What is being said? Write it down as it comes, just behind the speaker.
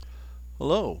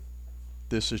Hello,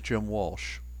 this is Jim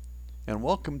Walsh, and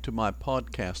welcome to my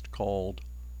podcast called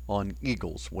On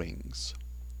Eagle's Wings.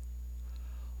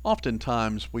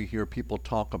 Oftentimes we hear people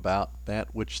talk about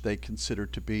that which they consider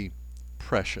to be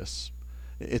precious.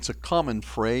 It's a common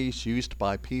phrase used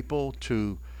by people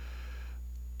to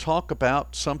talk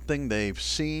about something they've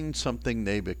seen, something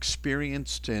they've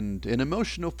experienced, and an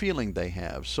emotional feeling they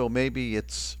have. So maybe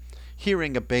it's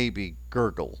hearing a baby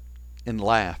gurgle and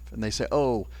laugh, and they say,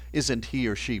 "Oh, isn't he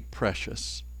or she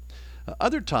precious?"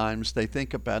 Other times they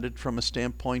think about it from a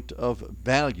standpoint of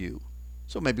value.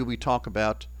 So maybe we talk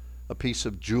about a piece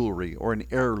of jewelry or an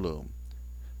heirloom.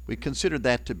 We consider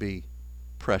that to be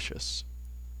precious.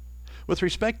 With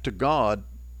respect to God,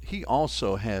 He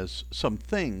also has some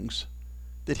things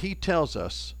that He tells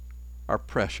us are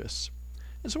precious.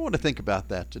 And so I want to think about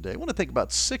that today. I want to think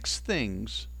about 6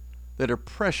 things that are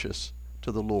precious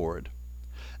to the Lord.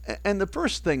 And the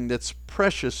first thing that's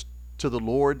precious to the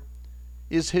Lord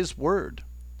is His Word,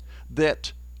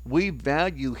 that we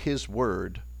value His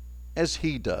Word as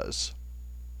He does.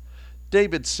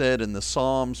 David said in the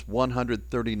Psalms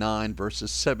 139 verses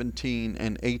 17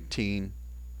 and 18,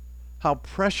 "How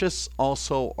precious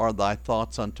also are thy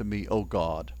thoughts unto me, O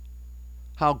God!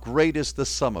 How great is the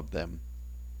sum of them!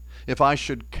 If I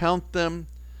should count them,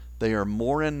 they are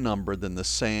more in number than the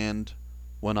sand.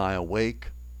 When I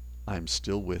awake, I am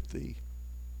still with thee."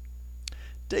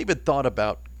 David thought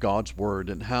about God's Word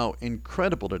and how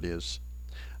incredible it is,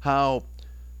 how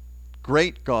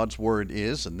great God's Word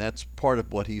is, and that's part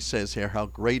of what he says here, how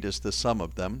great is the sum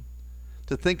of them.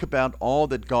 To think about all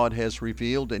that God has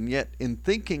revealed, and yet in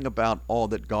thinking about all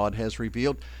that God has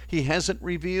revealed, He hasn't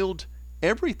revealed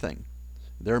everything.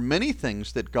 There are many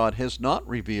things that God has not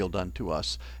revealed unto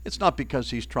us. It's not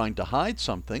because He's trying to hide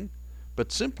something,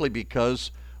 but simply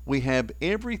because we have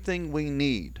everything we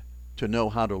need to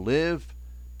know how to live,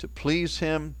 to please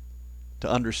Him, to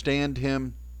understand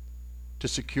Him, to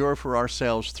secure for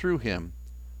ourselves through Him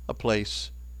a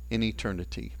place in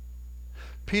eternity.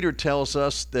 Peter tells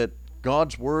us that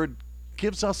God's Word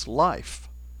gives us life.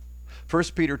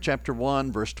 1 Peter chapter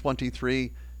 1 verse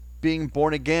 23, being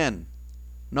born again,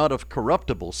 not of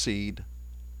corruptible seed,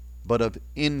 but of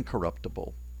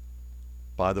incorruptible,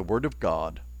 by the word of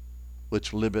God,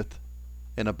 which liveth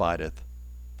and abideth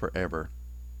forever.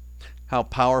 How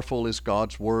powerful is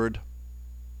God's Word?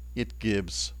 It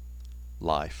gives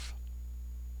life.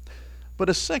 But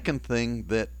a second thing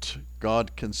that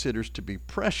God considers to be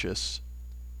precious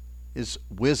is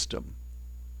wisdom.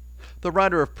 The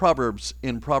writer of Proverbs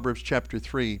in Proverbs chapter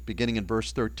 3, beginning in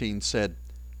verse 13, said,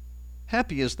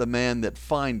 "Happy is the man that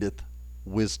findeth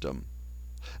wisdom,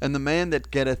 and the man that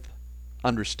getteth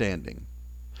understanding.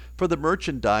 For the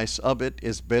merchandise of it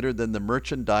is better than the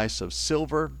merchandise of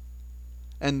silver,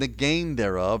 and the gain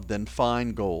thereof than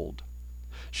fine gold.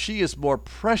 She is more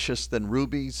precious than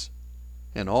rubies,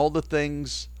 and all the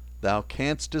things thou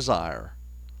canst desire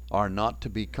are not to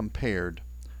be compared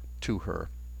to her."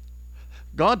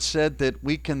 God said that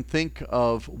we can think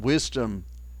of wisdom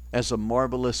as a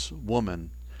marvelous woman,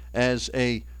 as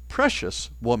a precious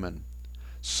woman,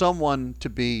 someone to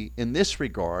be, in this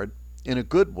regard, in a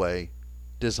good way,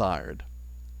 desired.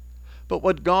 But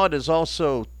what God is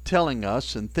also telling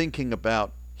us in thinking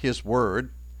about His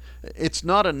Word, it's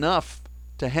not enough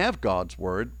to have God's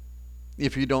Word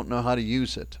if you don't know how to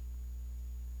use it.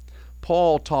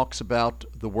 Paul talks about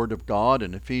the Word of God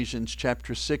in Ephesians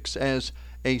chapter 6 as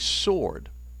a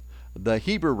sword. The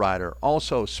Hebrew writer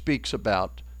also speaks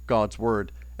about God's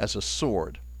Word as a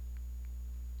sword.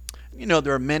 You know,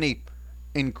 there are many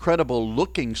incredible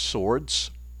looking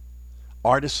swords.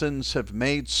 Artisans have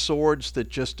made swords that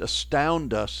just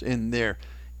astound us in their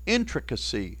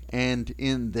intricacy and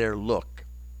in their look.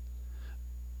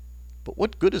 But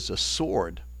what good is a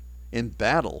sword in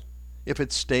battle if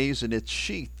it stays in its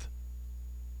sheath?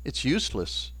 It's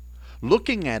useless.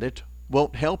 Looking at it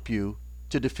won't help you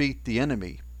to defeat the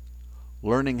enemy.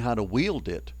 Learning how to wield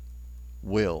it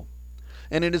will.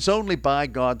 And it is only by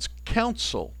God's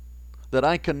counsel that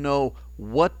I can know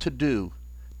what to do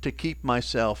to keep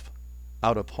myself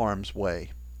out of harm's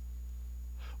way.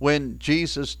 When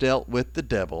Jesus dealt with the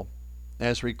devil,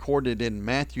 as recorded in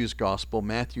Matthew's Gospel,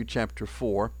 Matthew chapter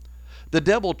 4, the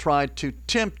devil tried to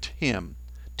tempt Him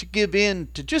to give in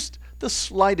to just the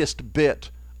slightest bit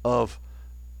of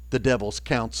the devil's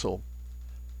counsel.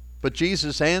 But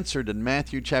Jesus answered in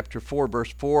Matthew chapter 4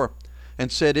 verse 4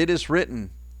 and said, "It is written,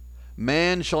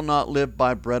 man shall not live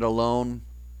by bread alone,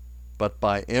 but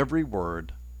by every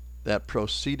word that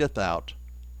proceedeth out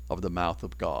of the mouth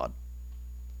of God."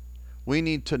 We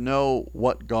need to know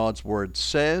what God's Word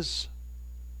says.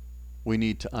 We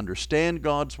need to understand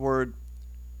God's Word.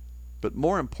 But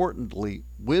more importantly,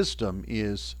 wisdom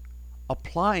is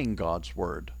applying God's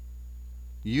Word,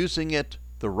 using it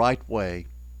the right way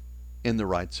in the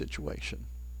right situation.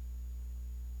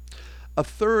 A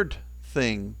third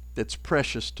thing that's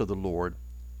precious to the Lord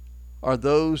are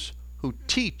those who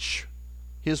teach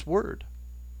His Word.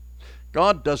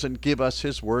 God doesn't give us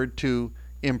His Word to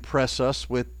impress us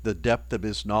with the depth of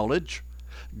His knowledge.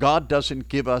 God doesn't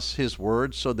give us His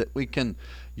Word so that we can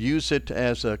use it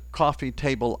as a coffee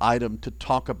table item to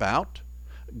talk about.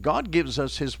 God gives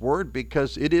us His Word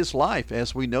because it is life.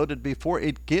 As we noted before,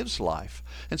 it gives life.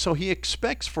 And so He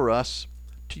expects for us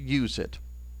to use it.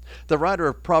 The writer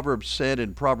of Proverbs said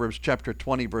in Proverbs chapter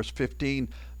 20, verse 15,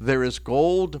 "There is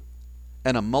gold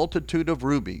and a multitude of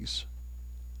rubies,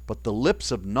 but the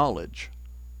lips of knowledge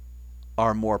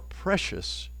are more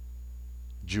precious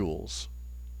jewels."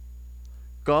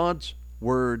 God's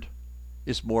Word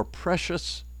is more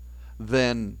precious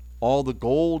than all the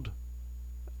gold,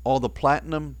 all the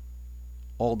platinum,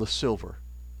 all the silver.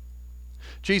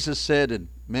 Jesus said in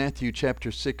Matthew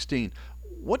chapter 16,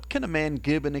 "What can a man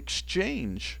give in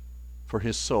exchange for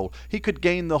his soul? He could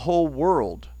gain the whole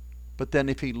world, but then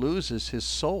if he loses his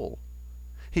soul,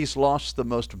 he's lost the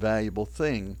most valuable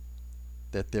thing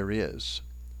that there is."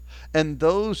 And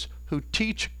those who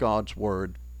teach God's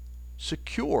Word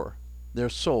secure their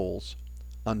souls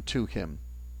unto Him.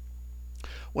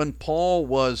 When Paul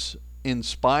was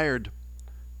inspired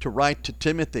to write to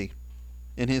Timothy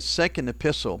in his second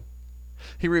epistle,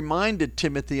 he reminded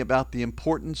Timothy about the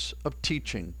importance of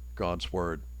teaching God's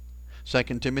Word.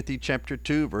 2 Timothy chapter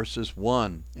 2, verses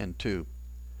 1 and 2.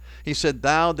 He said,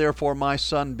 "Thou therefore, my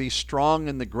son, be strong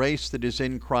in the grace that is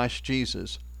in Christ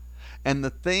Jesus, and the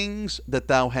things that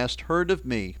thou hast heard of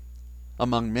me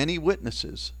among many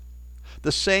witnesses,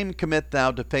 the same commit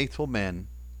thou to faithful men,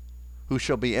 who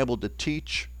shall be able to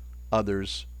teach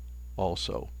others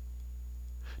also."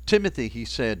 Timothy, he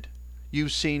said,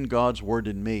 you've seen God's Word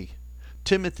in me.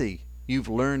 Timothy, you've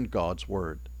learned God's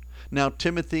Word. Now,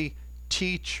 Timothy,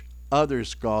 teach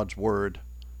others God's Word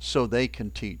so they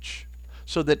can teach,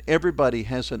 so that everybody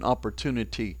has an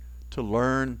opportunity to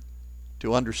learn,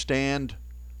 to understand,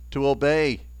 to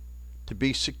obey, to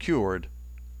be secured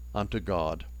unto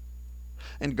God.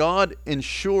 And God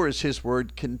ensures His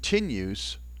Word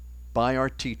continues by our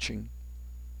teaching.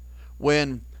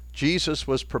 When Jesus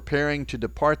was preparing to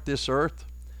depart this earth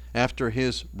after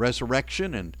His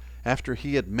resurrection and after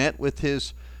He had met with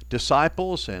His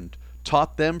disciples and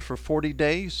taught them for 40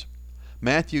 days,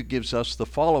 Matthew gives us the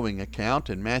following account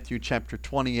in Matthew chapter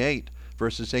 28,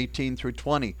 verses 18 through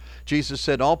 20. Jesus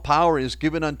said, "All power is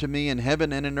given unto me in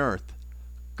heaven and in earth.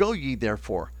 Go ye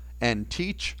therefore and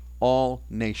teach all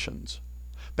nations,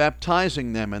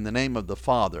 baptizing them in the name of the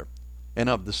Father and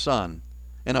of the Son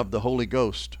and of the Holy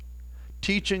Ghost,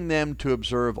 teaching them to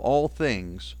observe all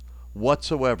things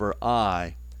whatsoever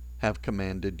I have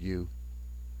commanded you."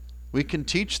 We can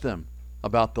teach them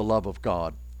about the love of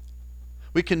God.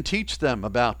 We can teach them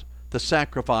about the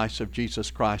sacrifice of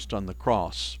Jesus Christ on the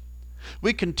cross.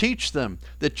 We can teach them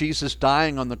that Jesus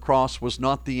dying on the cross was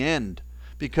not the end,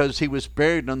 because He was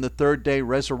buried, on the third day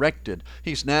resurrected.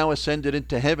 He's now ascended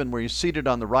into heaven, where He's seated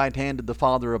on the right hand of the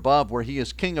Father above, where He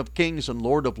is King of kings and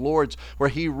Lord of lords, where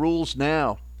He rules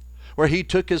now, where He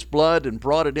took His blood and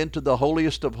brought it into the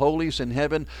holiest of holies in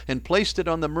heaven and placed it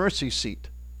on the mercy seat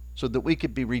so that we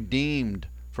could be redeemed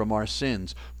from our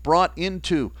sins, brought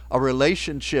into a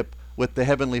relationship with the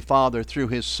Heavenly Father through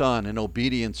His Son in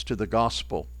obedience to the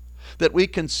gospel, that we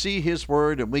can see His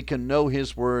Word and we can know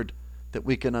His Word, that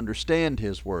we can understand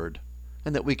His Word,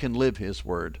 and that we can live His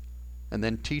Word, and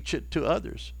then teach it to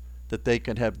others, that they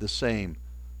can have the same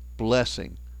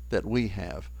blessing that we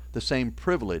have, the same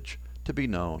privilege to be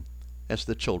known as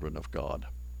the children of God.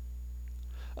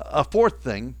 A fourth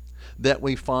thing that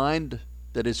we find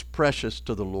that is precious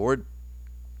to the Lord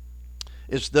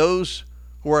is those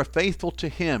who are faithful to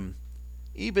Him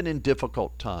even in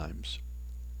difficult times.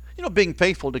 You know, being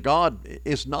faithful to God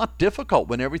is not difficult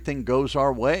when everything goes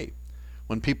our way,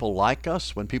 when people like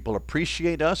us, when people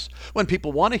appreciate us, when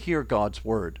people want to hear God's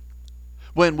Word,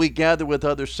 when we gather with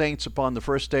other saints upon the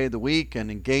first day of the week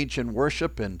and engage in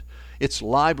worship, and it's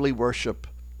lively worship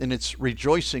and it's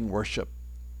rejoicing worship.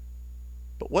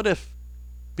 But what if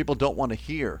people don't want to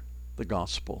hear the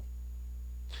gospel?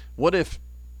 What if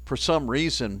for some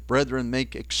reason brethren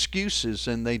make excuses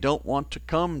and they don't want to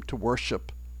come to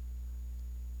worship?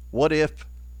 What if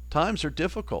times are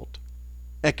difficult?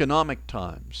 Economic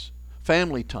times,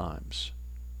 family times,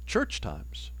 church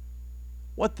times.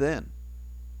 What then?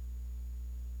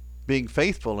 Being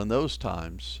faithful in those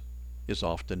times is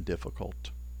often difficult.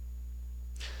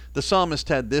 The psalmist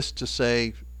had this to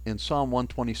say in Psalm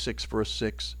 126, verse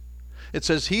 6. It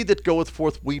says, "He that goeth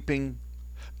forth weeping,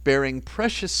 bearing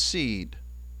precious seed,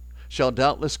 shall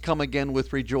doubtless come again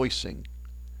with rejoicing,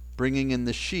 bringing in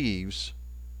the sheaves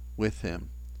with him."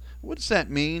 What does that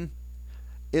mean?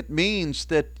 It means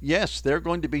that, yes, there are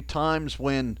going to be times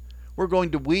when we're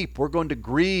going to weep, we're going to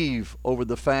grieve over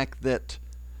the fact that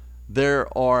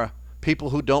there are people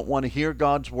who don't want to hear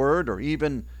God's word, or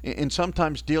even in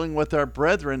sometimes dealing with our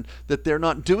brethren, that they're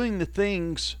not doing the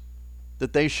things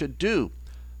that they should do.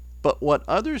 But what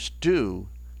others do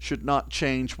should not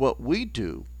change what we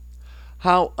do.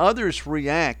 How others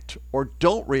react or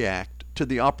don't react to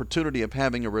the opportunity of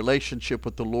having a relationship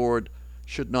with the Lord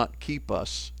should not keep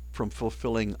us from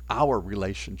fulfilling our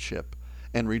relationship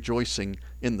and rejoicing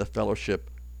in the fellowship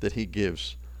that He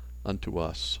gives unto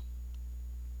us.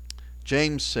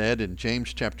 James said in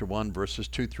James chapter 1, verses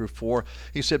 2 through 4,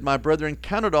 he said, "My brethren,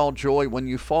 count it all joy when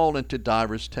you fall into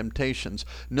divers temptations,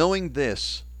 knowing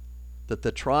this, that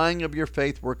the trying of your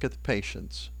faith worketh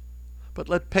patience. But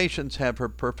let patience have her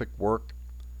perfect work,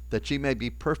 that ye may be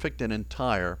perfect and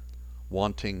entire,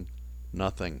 wanting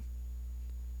nothing."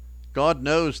 God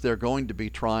knows there are going to be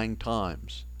trying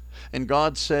times. And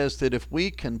God says that if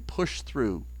we can push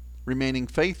through, remaining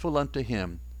faithful unto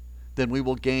Him, then we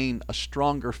will gain a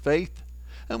stronger faith,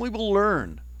 and we will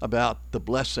learn about the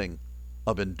blessing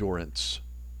of endurance.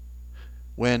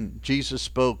 When Jesus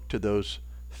spoke to those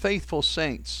faithful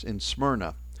saints in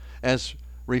Smyrna, as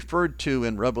referred to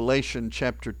in Revelation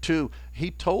chapter 2, He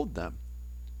told them,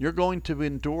 you're going to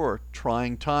endure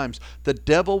trying times. The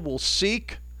devil will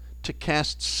seek to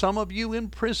cast some of you in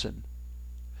prison,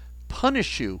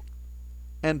 punish you,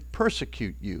 and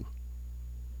persecute you.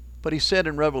 But He said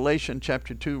in Revelation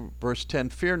chapter 2, verse 10,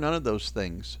 "Fear none of those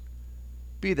things.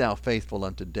 Be thou faithful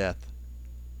unto death,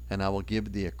 and I will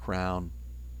give thee a crown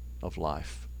of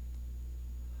life."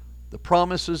 The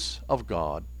promises of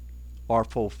God are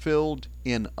fulfilled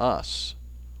in us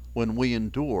when we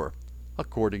endure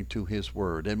according to His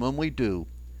word. And when we do,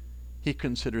 He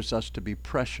considers us to be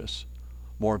precious,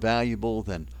 more valuable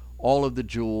than all of the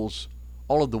jewels,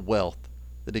 all of the wealth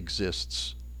that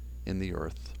exists in the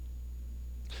earth.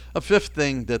 A fifth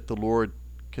thing that the Lord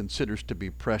considers to be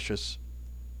precious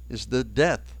is the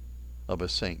death of a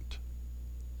saint.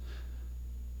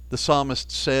 The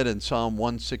psalmist said in Psalm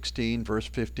 116, verse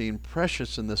 15,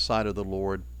 "Precious in the sight of the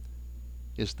Lord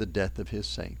is the death of His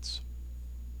saints."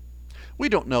 We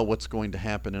don't know what's going to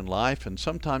happen in life, and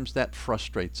sometimes that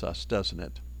frustrates us, doesn't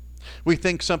it? We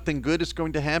think something good is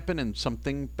going to happen and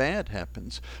something bad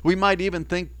happens. We might even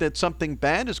think that something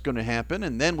bad is going to happen,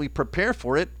 and then we prepare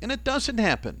for it and it doesn't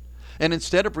happen. And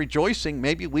instead of rejoicing,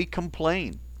 maybe we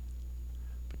complain.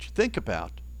 But you think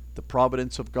about the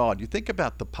providence of God. You think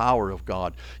about the power of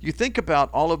God. You think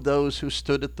about all of those who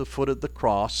stood at the foot of the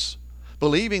cross,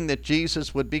 believing that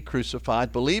Jesus would be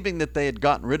crucified, believing that they had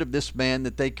gotten rid of this man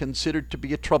that they considered to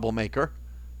be a troublemaker.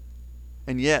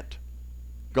 And yet,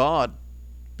 God,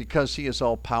 because He is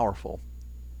all-powerful,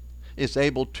 is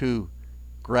able to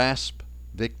grasp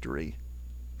victory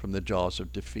from the jaws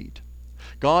of defeat.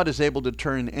 God is able to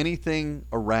turn anything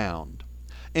around.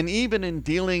 And even in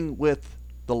dealing with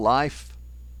the life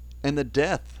and the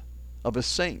death of a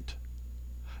saint,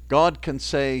 God can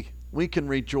say, we can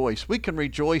rejoice. We can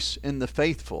rejoice in the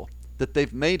faithful, that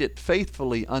they've made it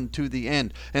faithfully unto the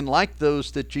end. And like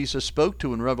those that Jesus spoke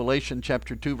to in Revelation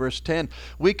chapter 2, verse 10,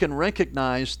 we can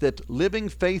recognize that living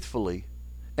faithfully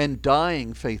and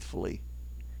dying faithfully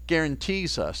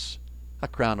guarantees us a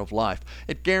crown of life.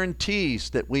 It guarantees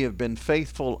that we have been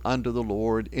faithful unto the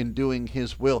Lord in doing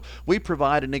His will. We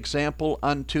provide an example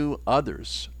unto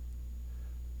others.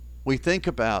 We think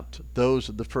about those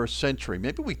of the first century.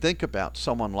 Maybe we think about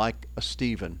someone like a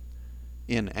Stephen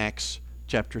in Acts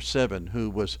chapter 7,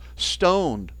 who was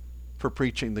stoned for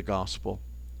preaching the gospel.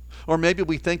 Or maybe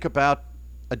we think about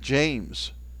a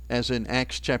James, as in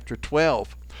Acts chapter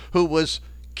 12, who was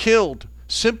killed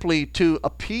simply to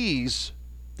appease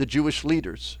the Jewish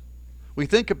leaders. We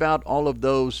think about all of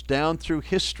those down through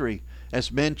history,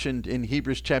 as mentioned in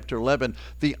Hebrews chapter 11,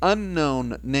 the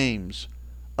unknown names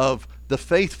of the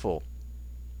faithful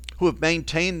who have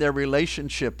maintained their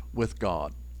relationship with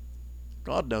God.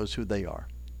 God knows who they are.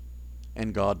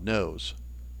 And God knows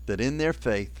that in their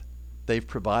faith, they've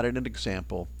provided an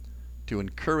example to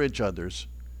encourage others,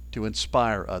 to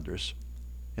inspire others,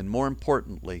 and more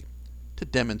importantly, to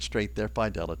demonstrate their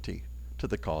fidelity to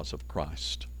the cause of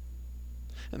Christ.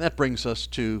 And that brings us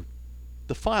to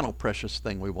the final precious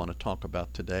thing we want to talk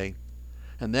about today,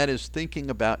 and that is thinking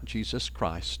about Jesus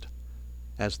Christ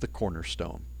as the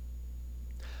cornerstone.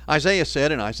 Isaiah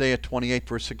said in Isaiah 28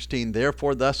 verse 16,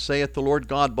 "Therefore thus saith the Lord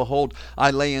God, Behold, I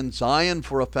lay in Zion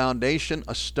for a foundation,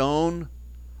 a stone,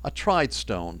 a tried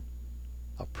stone,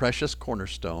 a precious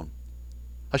cornerstone,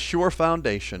 a sure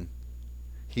foundation.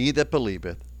 He that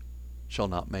believeth shall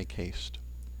not make haste."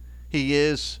 He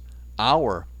is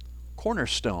our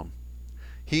cornerstone.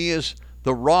 He is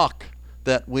the rock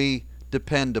that we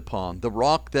depend upon, the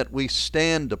rock that we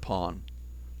stand upon,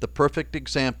 the perfect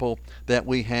example that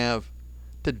we have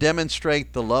to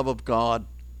demonstrate the love of God,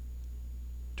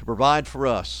 to provide for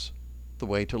us the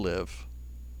way to live.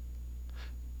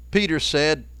 Peter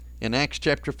said in Acts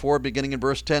chapter 4, beginning in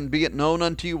verse 10, "Be it known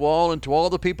unto you all and to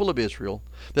all the people of Israel,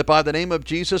 that by the name of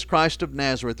Jesus Christ of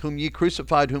Nazareth, whom ye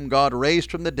crucified, whom God raised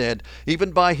from the dead,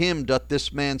 even by him doth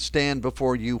this man stand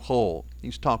before you whole."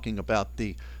 He's talking about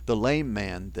the lame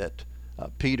man that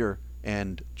Peter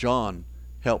and John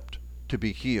helped to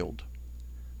be healed.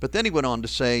 But then he went on to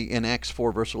say in Acts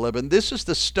 4 verse 11, "This is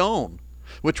the stone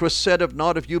which was said of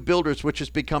not of you builders, which has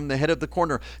become the head of the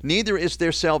corner. Neither is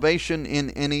there salvation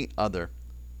in any other.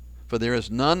 For there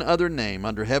is none other name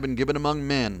under heaven given among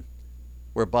men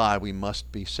whereby we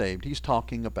must be saved." He's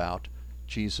talking about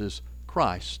Jesus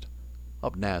Christ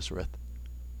of Nazareth,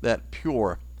 that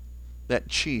pure, that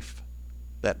chief,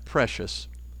 that precious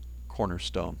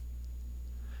cornerstone.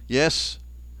 Yes,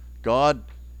 God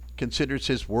considers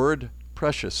His Word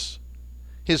precious,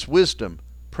 His wisdom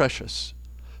precious,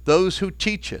 those who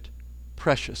teach it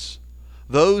precious,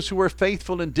 those who are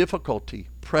faithful in difficulty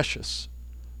precious,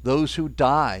 those who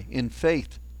die in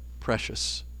faith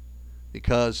precious,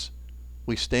 because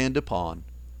we stand upon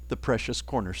the precious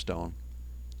cornerstone,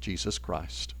 Jesus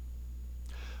Christ.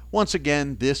 Once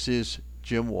again, this is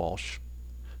Jim Walsh.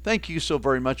 Thank you so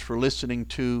very much for listening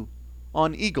to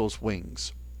On Eagle's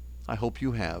Wings. I hope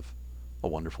you have a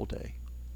wonderful day.